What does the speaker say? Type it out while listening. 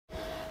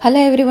Hello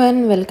everyone,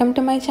 welcome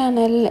to my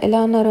channel. ఎలా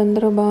ఉన్నారు?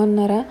 అందరూ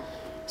బాగున్నారా?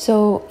 సో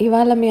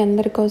ఇవాళ మీ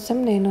అందరి కోసం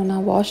నేను నా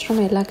వాష్రూమ్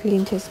ఎలా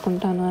క్లీన్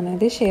చేసుకుంటాను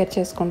అనేది షేర్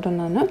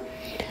చేసుకుంటున్నాను.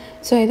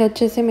 సో ఇది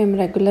వచ్చేసి మేము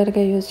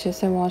రెగ్యులర్గా యూజ్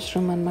చేసే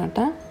వాష్రూమ్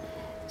అనమాట.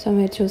 సో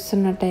మీరు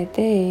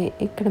చూస్తున్నట్టయితే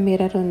ఇక్కడ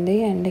మిర్రర్ ఉంది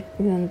అండ్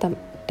ఇదంతా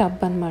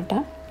టబ్ అనమాట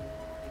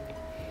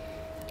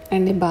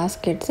అండ్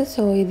బాస్కెట్స్.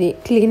 సో ఇది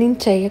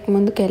క్లీనింగ్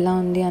చేయకముందుకు ఎలా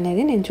ఉంది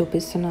అనేది నేను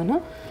చూపిస్తున్నాను.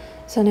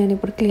 సో నేను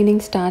ఇప్పుడు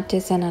క్లీనింగ్ స్టార్ట్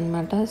చేశాను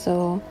అనమాట. సో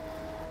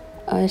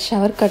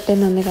షవర్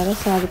కర్టెన్ ఉంది కదా,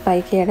 సో అది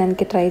పైకి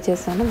వేయడానికి ట్రై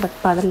చేశాను, బట్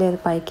పడలేదు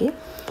పైకి.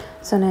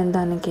 సో నేను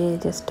దానికి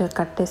జస్ట్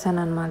కట్టేశాను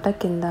అనమాట,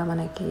 కింద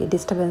మనకి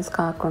డిస్టర్బెన్స్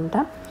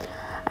కాకుండా.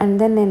 అండ్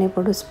దెన్ నేను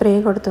ఇప్పుడు స్ప్రే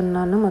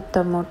కొడుతున్నాను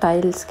మొత్తము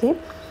టైల్స్కి.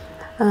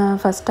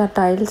 ఫస్ట్ ఆ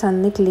టైల్స్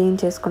అన్నీ క్లీన్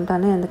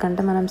చేసుకుంటాను,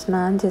 ఎందుకంటే మనం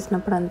స్నానం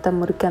చేసినప్పుడు అంత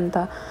మురికి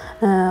అంతా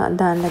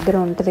దాని దగ్గర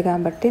ఉంటుంది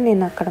కాబట్టి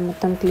నేను అక్కడ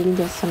మొత్తం క్లీన్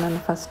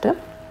చేస్తున్నాను ఫస్ట్.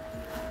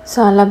 సో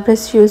అలా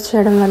బ్రష్ యూజ్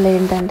చేయడం వల్ల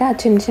ఏంటంటే ఆ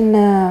చిన్న చిన్న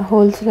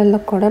హోల్స్లలో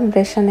కూడా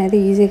బ్రష్ అనేది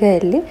ఈజీగా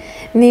వెళ్ళి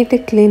నీట్గా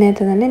క్లీన్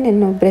అవుతుందని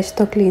నేను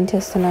బ్రష్తో క్లీన్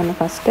చేస్తున్నాను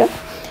ఫస్ట్.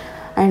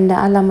 అండ్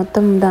అలా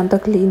మొత్తం దాంతో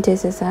క్లీన్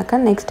చేసేసాక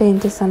నెక్స్ట్ ఏం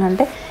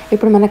చేస్తానంటే,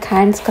 ఇప్పుడు మనకు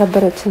హ్యాండ్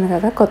స్క్రబ్బర్ వచ్చింది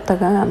కదా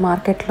కొత్తగా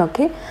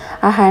మార్కెట్లోకి,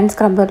 ఆ హ్యాండ్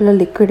స్క్రబ్బర్లో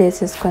లిక్విడ్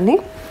వేసేసుకొని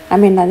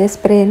అదే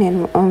స్ప్రే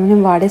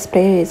నేను వాడే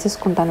స్ప్రే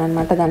వేసేసుకుంటాను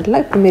అనమాట దాంట్లో.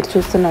 ఇప్పుడు మీరు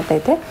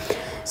చూస్తున్నట్టయితే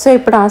సో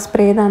ఇప్పుడు ఆ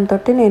స్ప్రే దాంతో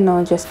నేను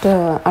జస్ట్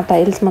ఆ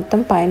టైల్స్ మొత్తం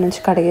పైనుంచి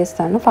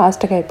కడిగేస్తాను,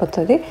 ఫాస్ట్గా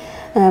అయిపోతుంది.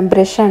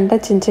 బ్రష్ అంటే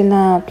చిన్న చిన్న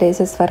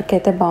ప్లేసెస్ వరకు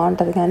అయితే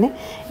బాగుంటుంది, కానీ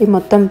ఈ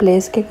మొత్తం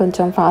ప్లేస్కి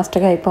కొంచెం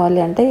ఫాస్ట్గా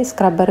అయిపోవాలి అంటే ఈ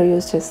స్క్రబ్బర్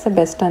యూజ్ చేస్తే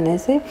బెస్ట్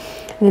అనేసి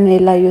నేను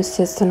ఇలా యూజ్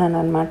చేస్తున్నాను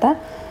అనమాట.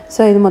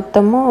 సో ఇది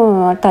మొత్తము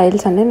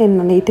టైల్స్ అన్నీ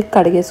నేను నీట్గా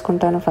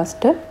కడిగేసుకుంటాను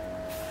ఫస్ట్.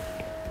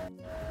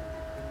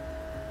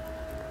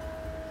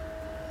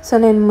 సో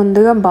నేను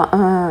ముందుగా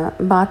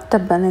బాత్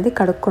టబ్ అనేది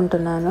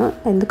కడుక్కుంటున్నాను,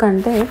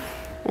 ఎందుకంటే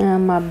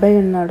మా అబ్బాయి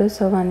ఉన్నాడు.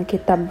 సో వానికి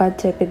టబ్ బాత్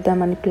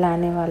చేపిద్దామని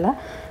ప్లాన్ ఇవ్వాల.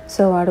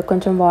 సో వాడు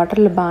కొంచెం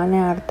వాటర్లో బాగానే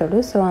ఆడతాడు,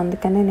 సో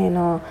అందుకనే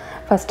నేను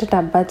ఫస్ట్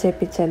టబ్ బాత్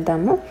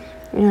చేపించేద్దాము,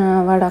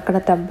 వాడు అక్కడ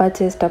టబ్ బాత్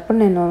చేసేటప్పుడు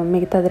నేను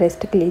మిగతాది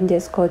రెస్ట్ క్లీన్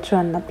చేసుకోవచ్చు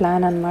అన్న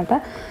ప్లాన్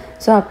అనమాట.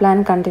 సో ఆ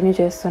ప్లాన్ కంటిన్యూ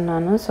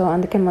చేస్తున్నాను. సో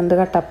అందుకే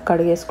ముందుగా టబ్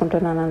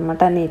కడిగేసుకుంటున్నాను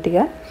అనమాట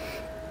నీట్గా.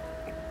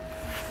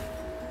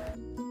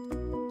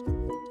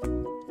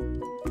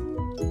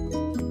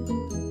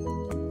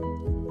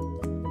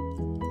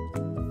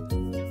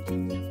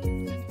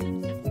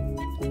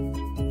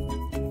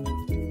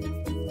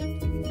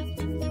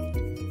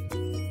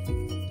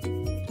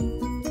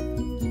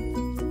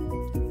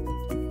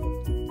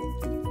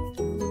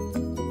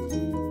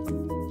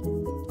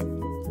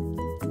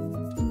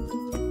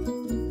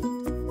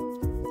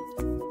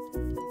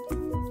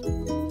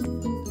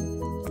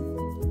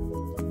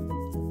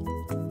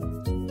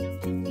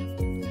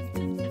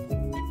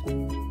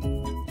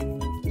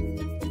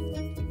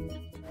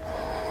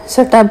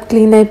 సో టబ్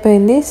క్లీన్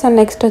అయిపోయింది. సో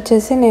నెక్స్ట్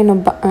వచ్చేసి నేను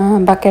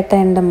బకెట్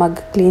అండ్ మగ్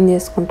క్లీన్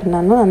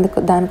చేసుకుంటున్నాను,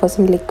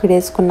 దానికోసం లిక్విడ్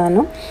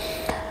వేసుకున్నాను.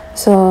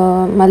 సో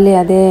మళ్ళీ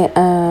అదే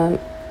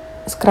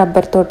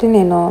స్క్రబ్బర్ తోటి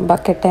నేను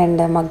బకెట్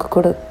అండ్ మగ్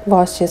కూడా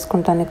వాష్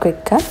చేసుకుంటాను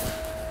క్విక్గా.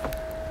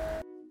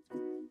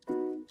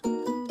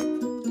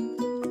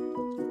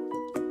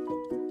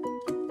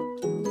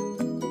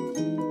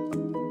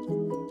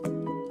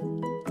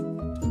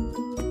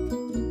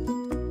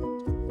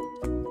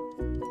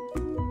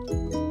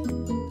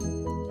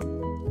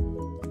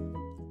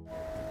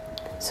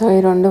 సో ఈ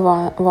రెండు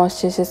వాష్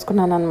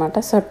చేసేసుకున్నాను అనమాట.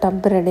 సో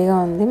టబ్ రెడీగా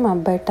ఉంది మా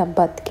అబ్బాయి టబ్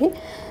బాత్కి.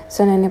 సో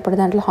నేను ఇప్పుడు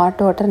దాంట్లో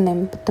హాట్ వాటర్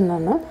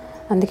నింపుతున్నాను,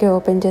 అందుకే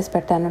ఓపెన్ చేసి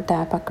పెట్టాను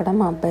ట్యాప్. అక్కడ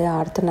మా అబ్బాయి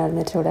ఆడుతున్నాడు,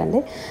 మీరు చూడండి.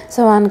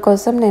 సో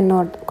దానికోసం నేను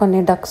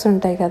కొన్ని డక్స్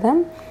ఉంటాయి కదా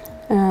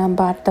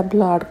బాత్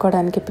టబ్లో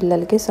ఆడుకోవడానికి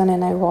పిల్లలకి, సో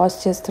నేను అవి వాష్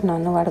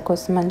చేస్తున్నాను వాడి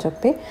కోసం అని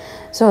చెప్పి.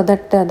 సో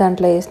దట్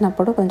దాంట్లో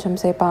వేసినప్పుడు కొంచెం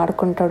సేపు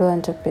ఆడుకుంటాడు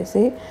అని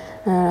చెప్పేసి,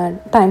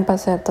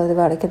 టైంపాస్ అవుతుంది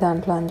వాడికి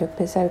దాంట్లో అని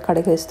చెప్పేసి అవి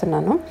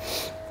కడిగేస్తున్నాను.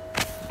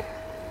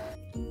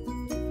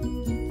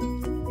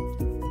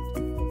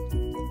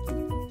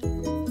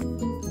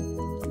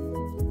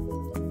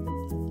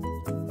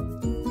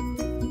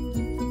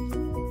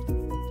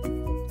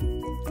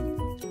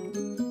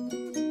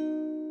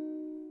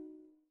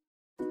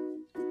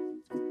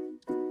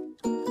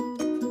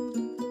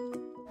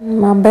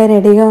 మా అబ్బాయి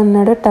రెడీగా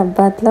ఉన్నాడు టబ్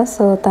బాత్లో.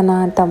 సో తన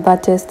టబ్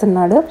బాత్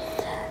చేస్తున్నాడు.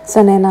 సో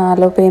నేను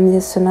ఆలోపు ఏం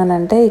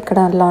చేస్తున్నానంటే, ఇక్కడ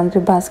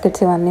లాండ్రీ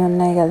బాస్కెట్స్ ఇవన్నీ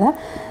ఉన్నాయి కదా,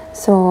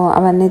 సో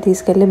అవన్నీ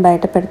తీసుకెళ్ళి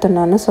బయట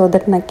పెడుతున్నాను, సో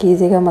దట్ నాకు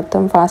ఈజీగా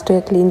మొత్తం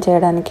ఫాస్ట్గా క్లీన్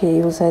చేయడానికి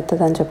యూజ్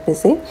అవుతుంది అని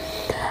చెప్పేసి.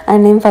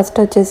 అండ్ నేను ఫస్ట్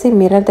వచ్చేసి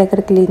మిర్రర్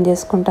దగ్గర క్లీన్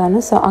చేసుకుంటాను.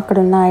 సో అక్కడ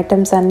ఉన్న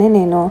ఐటమ్స్ అన్నీ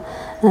నేను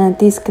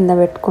తీసి కింద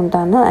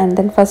పెట్టుకుంటాను. అండ్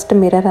దెన్ ఫస్ట్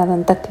మిర్రర్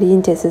అదంతా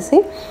క్లీన్ చేసేసి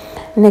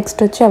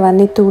నెక్స్ట్ వచ్చి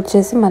అవన్నీ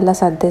తూడ్చేసి మళ్ళీ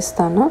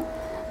సర్దేస్తాను.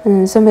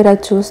 సో మీరు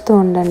అది చూస్తూ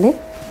ఉండండి.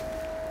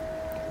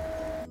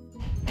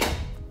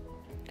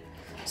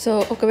 సో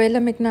ఒకవేళ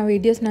మీకు నా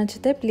వీడియోస్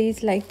నచ్చితే ప్లీజ్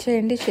లైక్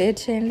చేయండి, షేర్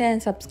చేయండి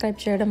అండ్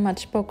సబ్స్క్రైబ్ చేయడం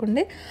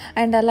మర్చిపోకండి.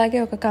 అండ్ అలాగే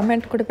ఒక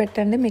కమెంట్ కూడా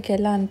పెట్టండి మీకు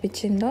ఎలా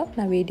అనిపించిందో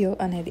నా వీడియో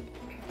అనేది.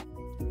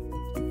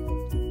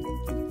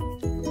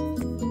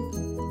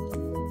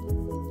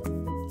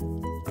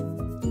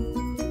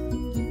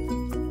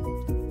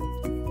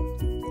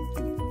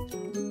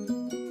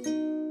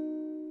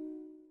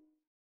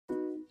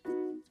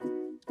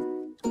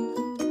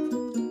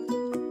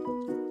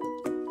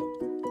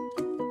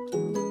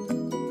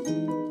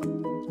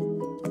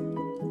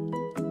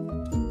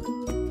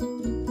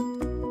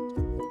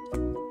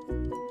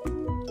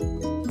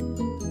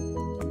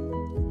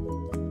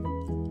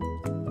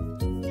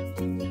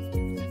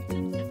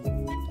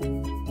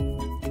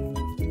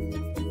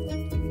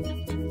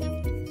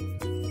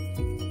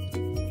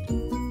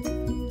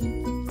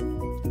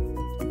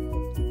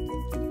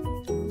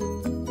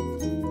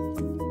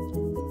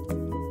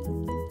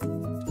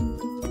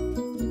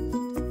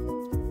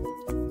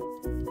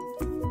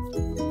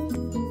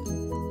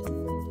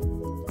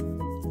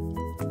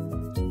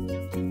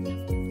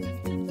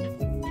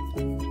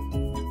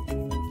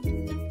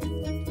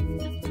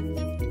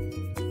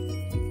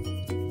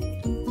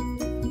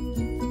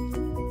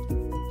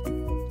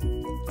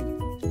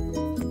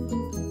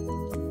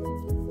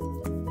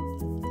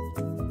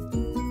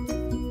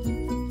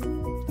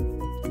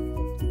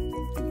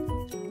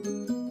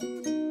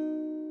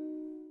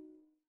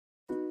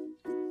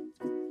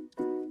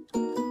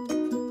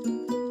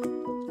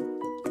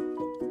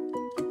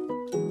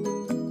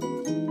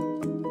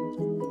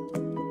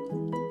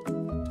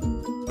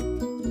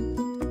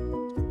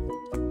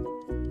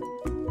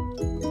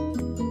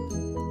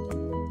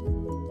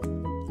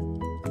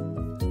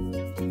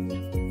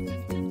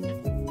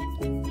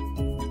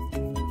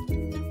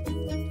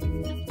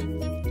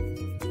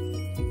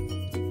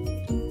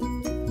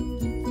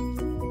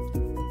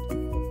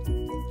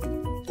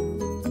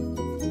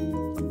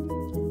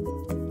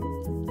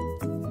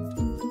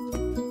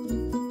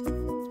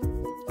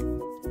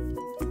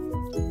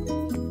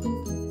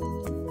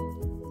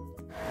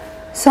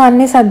 సో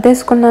అన్నీ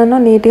సర్దేసుకున్నాను,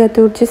 నీట్గా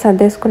తుడిచి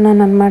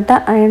సర్దేసుకున్నాను అనమాట.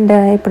 అండ్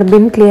ఇప్పుడు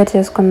బిన్ క్లియర్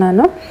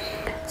చేసుకున్నాను.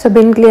 సో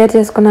బిన్ క్లియర్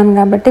చేసుకున్నాను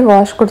కాబట్టి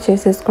వాష్ కూడా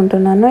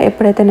చేసేసుకుంటున్నాను.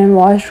 ఎప్పుడైతే నేను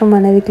వాష్రూమ్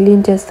అనేది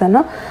క్లీన్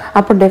చేస్తానో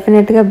అప్పుడు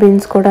డెఫినెట్గా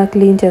బిన్స్ కూడా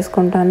క్లీన్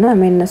చేసుకుంటాను.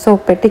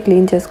 సోప్ పెట్టి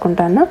క్లీన్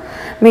చేసుకుంటాను.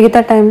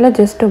 మిగతా టైంలో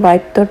జస్ట్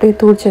వైప్ తోటి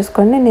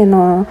తుడిచేసుకొని నేను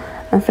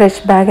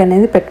ఫ్రెష్ బ్యాగ్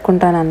అనేది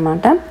పెట్టుకుంటాను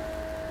అనమాట.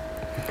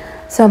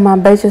 సో మా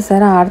అబ్బాయి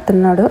చూసారా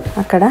ఆడుతున్నాడు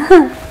అక్కడ.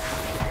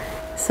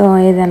 సో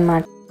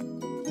ఇదన్నమాట.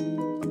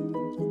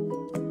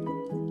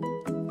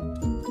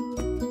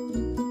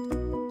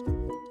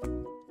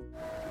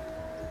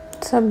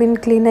 సో బిన్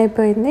క్లీన్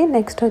అయిపోయింది.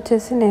 నెక్స్ట్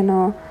వచ్చేసి నేను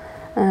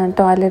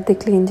టాయిలెట్ది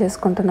క్లీన్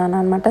చేసుకుంటున్నాను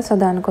అనమాట. సో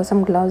దానికోసం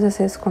గ్లౌజెస్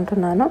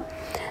వేసుకుంటున్నాను.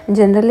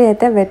 జనరల్లీ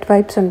అయితే వెట్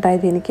వైప్స్ ఉంటాయి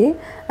దీనికి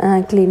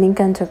క్లీనింగ్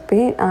అని చెప్పి,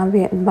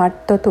 అవి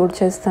వాటితో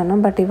తుడిచేస్తాను.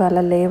 బట్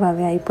ఇవాళ లేవు,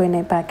 అవి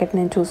అయిపోయినాయి, ప్యాకెట్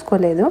నేను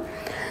చూసుకోలేదు.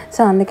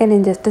 సో అందుకే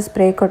నేను జస్ట్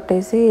స్ప్రే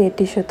కొట్టేసి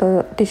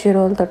టిష్యూ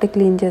రోల్ తోటి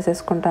క్లీన్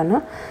చేసేసుకుంటాను.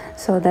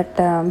 సో దట్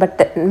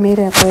బట్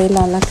మీరు ఒకవేళ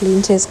అలా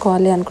క్లీన్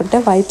చేసుకోవాలి అనుకుంటే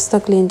వైప్స్తో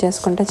క్లీన్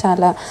చేసుకుంటే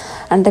చాలా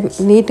అంటే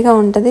నీట్గా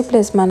ఉంటుంది.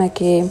 ప్లస్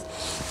మనకి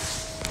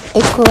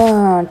ఎక్కువ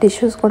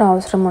టిష్యూస్ కూడా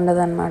అవసరం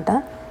ఉండదు అనమాట.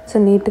 సో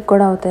నీట్గా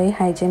కూడా అవుతాయి,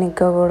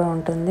 హైజీనిక్గా కూడా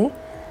ఉంటుంది.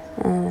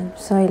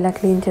 సో ఇలా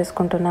క్లీన్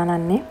చేసుకుంటున్నాను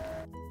అన్నీ.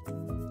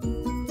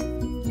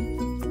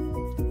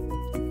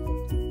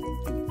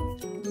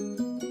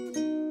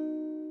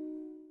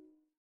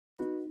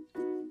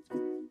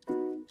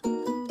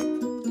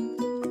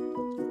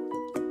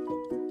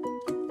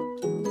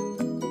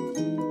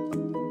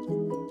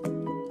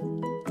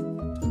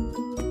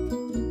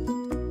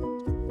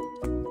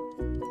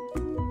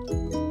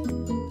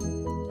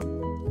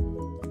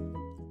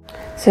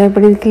 సో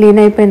ఇప్పుడు ఇది క్లీన్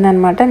అయిపోయింది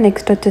అనమాట.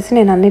 నెక్స్ట్ వచ్చేసి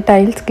నేను అన్ని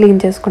టైల్స్ క్లీన్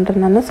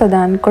చేసుకుంటున్నాను. సో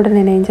దానికి కూడా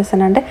నేను ఏం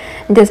చేస్తానంటే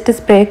జస్ట్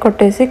స్ప్రే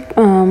కొట్టేసి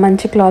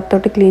మంచి క్లాత్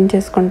తోటి క్లీన్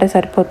చేసుకుంటే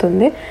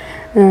సరిపోతుంది.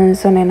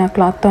 సో నేను ఆ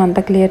క్లాత్తో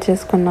అంతా క్లియర్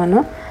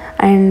చేసుకున్నాను.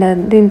 అండ్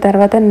దీని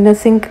తర్వాత నేను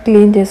సింక్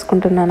క్లీన్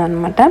చేసుకుంటున్నాను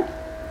అనమాట.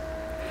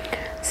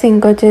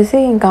 సింక్ వచ్చేసి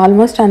ఇంకా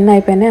ఆల్మోస్ట్ అన్నీ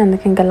అయిపోయినాయి,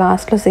 అందుకే ఇంకా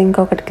లాస్ట్లో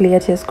సింక్ ఒకటి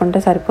క్లియర్ చేసుకుంటే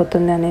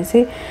సరిపోతుంది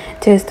అనేసి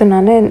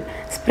చేస్తున్నాను.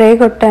 స్ప్రే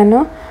కొట్టాను,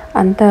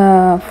 అంత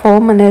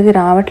ఫోమ్ అనేది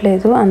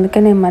రావట్లేదు. అందుకే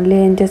నేను మళ్ళీ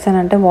ఏం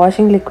చేశానంటే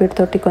వాషింగ్ లిక్విడ్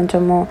తోటి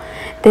కొంచెము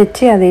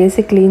తెచ్చి అది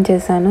వేసి క్లీన్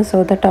చేశాను. సో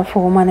దట్ ఆ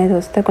ఫోమ్ అనేది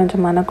వస్తే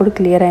కొంచెం మనకు కూడా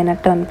క్లియర్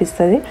అయినట్టు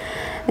అనిపిస్తుంది.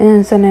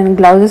 సో నేను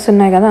గ్లౌజెస్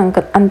ఉన్నాయి కదా,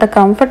 అంత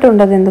కంఫర్ట్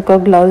ఉండదు ఎందుకో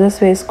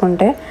గ్లౌజెస్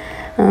వేసుకుంటే.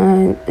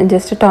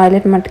 జస్ట్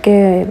టాయిలెట్ మట్టుకే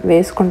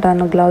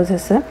వేసుకుంటాను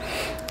గ్లౌజెస్.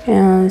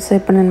 సో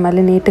ఇప్పుడు నేను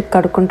మళ్ళీ నీట్గా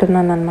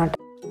కడుక్కుంటున్నాను అనమాట.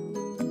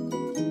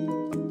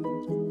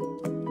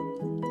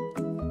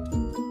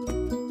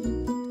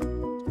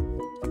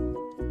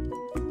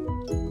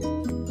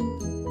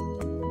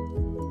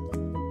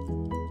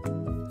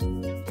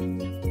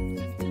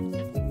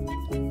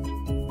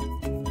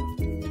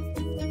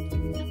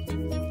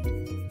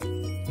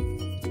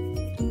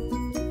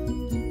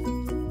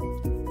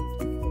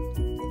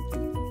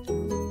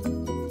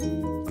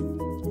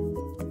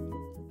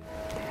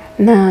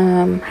 నా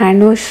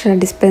హ్యాండ్ వాష్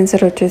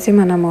డిస్పెన్సర్ వచ్చేసి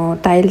మనము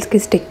టైల్స్కి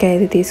స్టిక్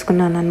అయ్యేది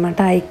తీసుకున్నాను అనమాట.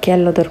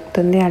 ఐక్యాల్లో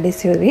దొరుకుతుంది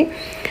అడిసివ్ది.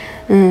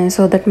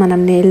 సో దట్ మనం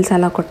నెయిల్స్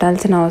అలా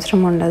కొట్టాల్సిన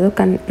అవసరం ఉండదు.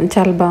 కానీ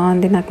చాలా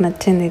బాగుంది, నాకు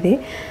నచ్చింది. ఇది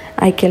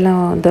ఐక్యాలో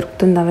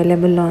దొరుకుతుంది,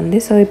 అవైలబుల్లో ఉంది.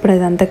 సో ఇప్పుడు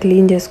ఇదంతా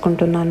క్లీన్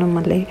చేసుకుంటున్నాను.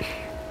 మళ్ళీ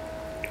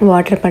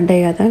వాటర్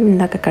పడ్డాయి కదా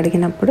ఇందాక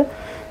కడిగినప్పుడు,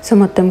 సో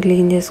మొత్తం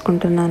క్లీన్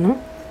చేసుకుంటున్నాను.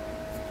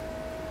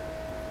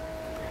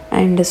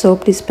 అండ్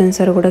సోప్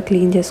డిస్పెన్సర్ కూడా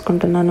క్లీన్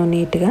చేసుకుంటున్నాను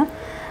నీట్గా.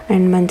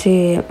 అండ్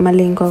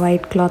మళ్ళీ ఇంకో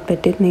వైట్ క్లాత్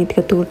పెట్టి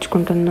నీట్గా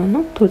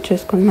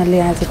తుడిచేసుకొని మళ్ళీ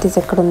యాజ్ ఇట్ ఈస్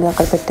ఎక్కడ ఉందో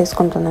అక్కడ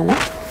పెట్టేసుకుంటున్నాను.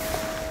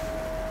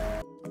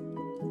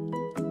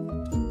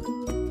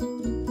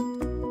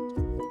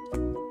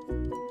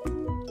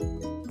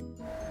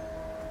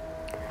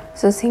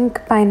 సో సింక్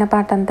పైన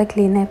పార్ట్ అంతా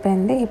క్లీన్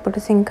అయిపోయింది. ఇప్పుడు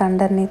సింక్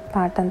అండర్నీత్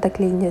పార్ట్ అంతా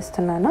క్లీన్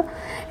చేస్తున్నాను.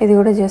 ఇది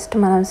కూడా జస్ట్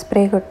మనం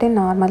స్ప్రే కొట్టి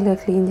నార్మల్గా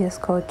క్లీన్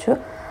చేసుకోవచ్చు,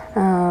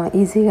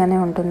 ఈజీగానే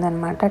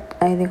ఉంటుందన్నమాట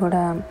ఇది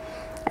కూడా.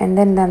 అండ్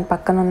దెన్ దాని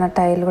పక్కన ఉన్న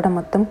టైల్ కూడా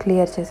మొత్తం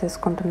క్లియర్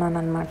చేసేసుకుంటున్నాను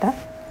అనమాట.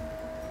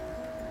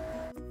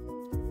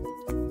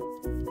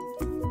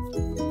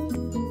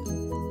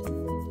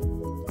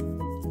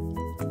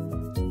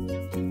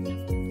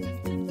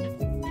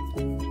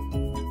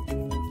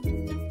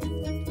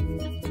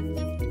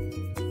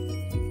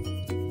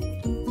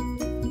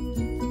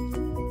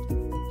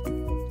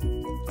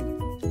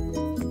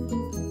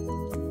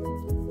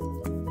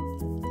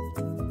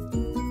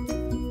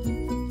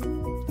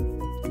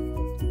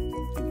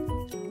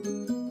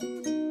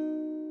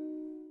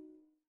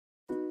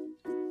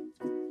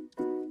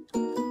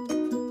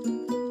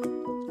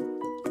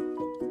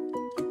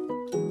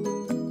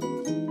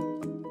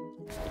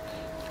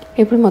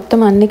 ఇప్పుడు మొత్తం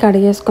అన్నీ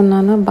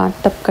కడిగేసుకున్నాను. Bath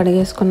tub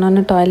కడిగేసుకున్నాను,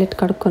 toilet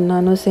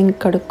కడుక్కున్నాను, sync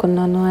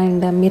కడుక్కున్నాను,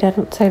 and mirror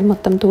side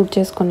మొత్తం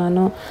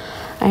చేసుకున్నాను.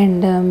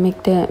 అండ్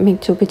మీకు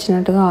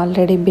చూపించినట్టుగా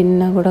ఆల్రెడీ బిన్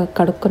కూడా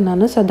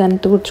కడుక్కున్నాను. సో దాన్ని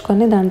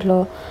తుడుచుకొని దాంట్లో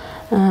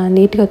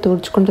నీట్గా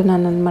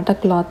తుడుచుకుంటున్నాను అనమాట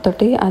క్లాత్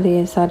తోటి.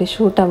 అది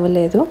షూట్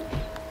అవ్వలేదు.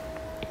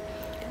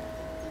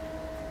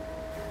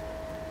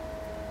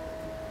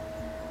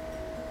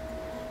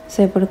 సో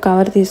ఇప్పుడు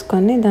కవర్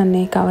తీసుకొని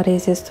దాన్ని కవర్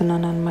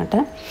వేసేస్తున్నాను అనమాట.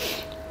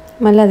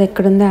 మళ్ళీ అది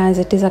ఎక్కడుందో యాజ్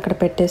ఇట్ ఈస్ అక్కడ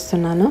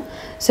పెట్టేస్తున్నాను.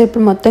 సో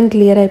ఇప్పుడు మొత్తం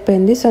క్లియర్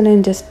అయిపోయింది. సో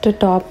నేను జస్ట్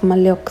టాప్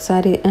మళ్ళీ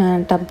ఒకసారి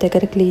టబ్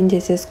దగ్గర క్లీన్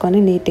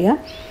చేసేసుకొని నీట్గా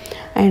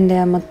అండ్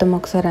మొత్తం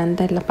ఒకసారి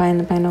అంతా ఇట్లా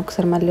పైన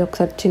ఒకసారి మళ్ళీ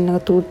ఒకసారి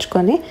చిన్నగా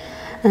తూడ్చుకొని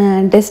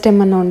డస్ట్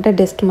ఏమన్నా ఉంటే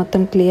డస్ట్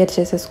మొత్తం క్లియర్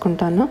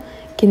చేసేసుకుంటాను,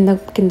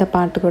 కింద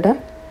పార్ట్ కూడా.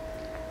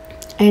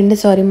 అండ్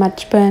సారీ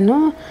మర్చిపోయాను,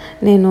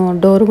 నేను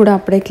డోర్ కూడా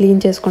అప్పుడే క్లీన్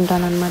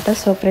చేసుకుంటాను అనమాట.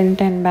 సో ఫ్రంట్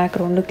అండ్ బ్యాక్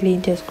రెండు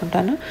క్లీన్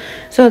చేసుకుంటాను.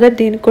 సో దట్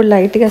దీనికి కూడా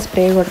లైట్గా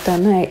స్ప్రే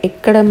కొడతాను.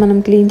 ఎక్కడ మనం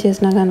క్లీన్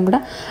చేసినా కానీ కూడా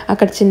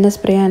అక్కడ చిన్న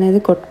స్ప్రే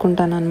అనేది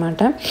కొట్టుకుంటాను అనమాట.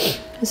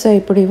 సో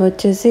ఇప్పుడు ఇవి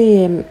వచ్చేసి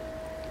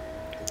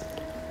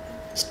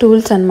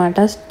స్టూల్స్ అనమాట,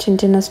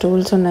 చిన్న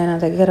స్టూల్స్ ఉన్నాయి నా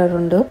దగ్గర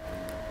 2.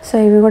 సో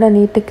ఇవి కూడా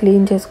నీట్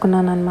క్లీన్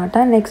చేసుకున్నాను అనమాట.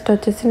 నెక్స్ట్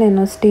వచ్చేసి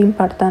నేను స్టీమ్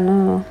పడతాను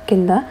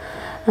కింద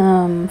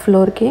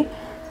ఫ్లోర్కి.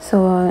 సో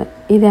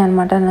ఇదే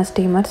అనమాట నా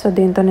స్టీమర్. సో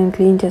దీంతో నేను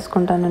క్లీన్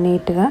చేసుకుంటాను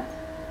నీట్గా.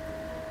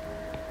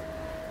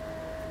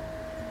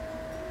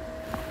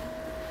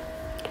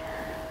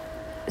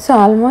 సో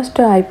ఆల్మోస్ట్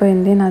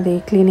అయిపోయింది నాది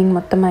క్లీనింగ్,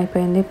 మొత్తం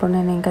అయిపోయింది. ఇప్పుడు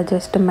నేను ఇంకా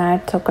జస్ట్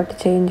మ్యాట్స్ ఒకటి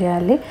చేంజ్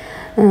చేయాలి.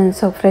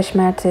 సో ఫ్రెష్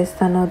మ్యాట్స్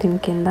వేస్తాను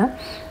దీని కింద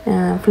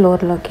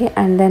ఫ్లోర్లోకి.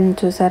 అండ్ దెన్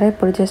చూసారా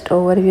ఇప్పుడు జస్ట్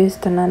ఓవర్ వ్యూ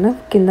ఇస్తున్నాను.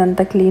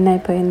 కిందంతా క్లీన్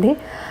అయిపోయింది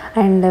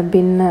అండ్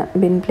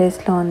బిన్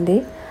ప్లేస్లో ఉంది.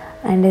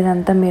 అండ్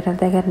ఇదంతా మిర్రర్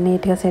దగ్గర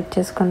నీట్గా సెట్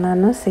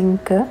చేసుకున్నాను.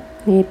 సింక్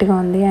నీట్గా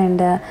ఉంది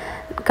అండ్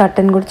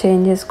కర్టెన్ కూడా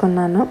చేంజ్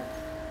చేసుకున్నాను.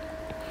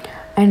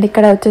 అండ్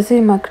ఇక్కడ వచ్చేసి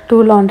మాకు 2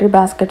 లాండ్రీ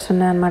బాస్కెట్స్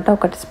ఉన్నాయన్నమాట.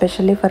 ఒకటి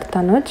స్పెషల్లీ ఫర్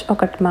తనుజ్,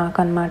 ఒకటి మాకు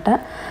అనమాట.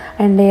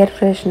 అండ్ ఎయిర్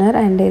ఫ్రెషనర్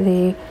అండ్ ఇది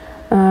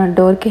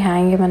డోర్కి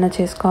హ్యాంగ్ ఏమైనా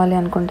చేసుకోవాలి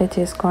అనుకుంటే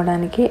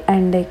చేసుకోవడానికి.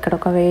 అండ్ ఇక్కడ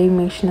ఒక వేయింగ్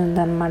మిషన్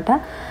ఉందన్నమాట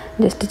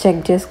జస్ట్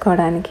చెక్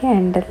చేసుకోవడానికి.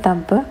 And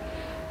tub.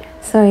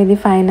 సో ఇది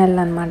ఫైనల్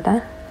అనమాట.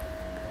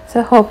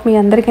 సో హోప్ మీ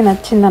అందరికీ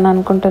నచ్చిందని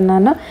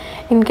అనుకుంటున్నాను.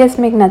 ఇన్ కేస్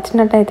మీకు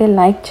నచ్చినట్టయితే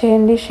లైక్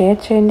చేయండి, షేర్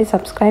చేయండి,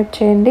 సబ్స్క్రైబ్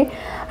చేయండి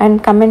అండ్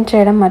కమెంట్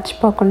చేయడం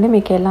మర్చిపోకండి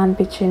మీకు ఎలా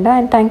అనిపించిందో.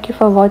 And thank you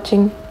for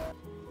watching.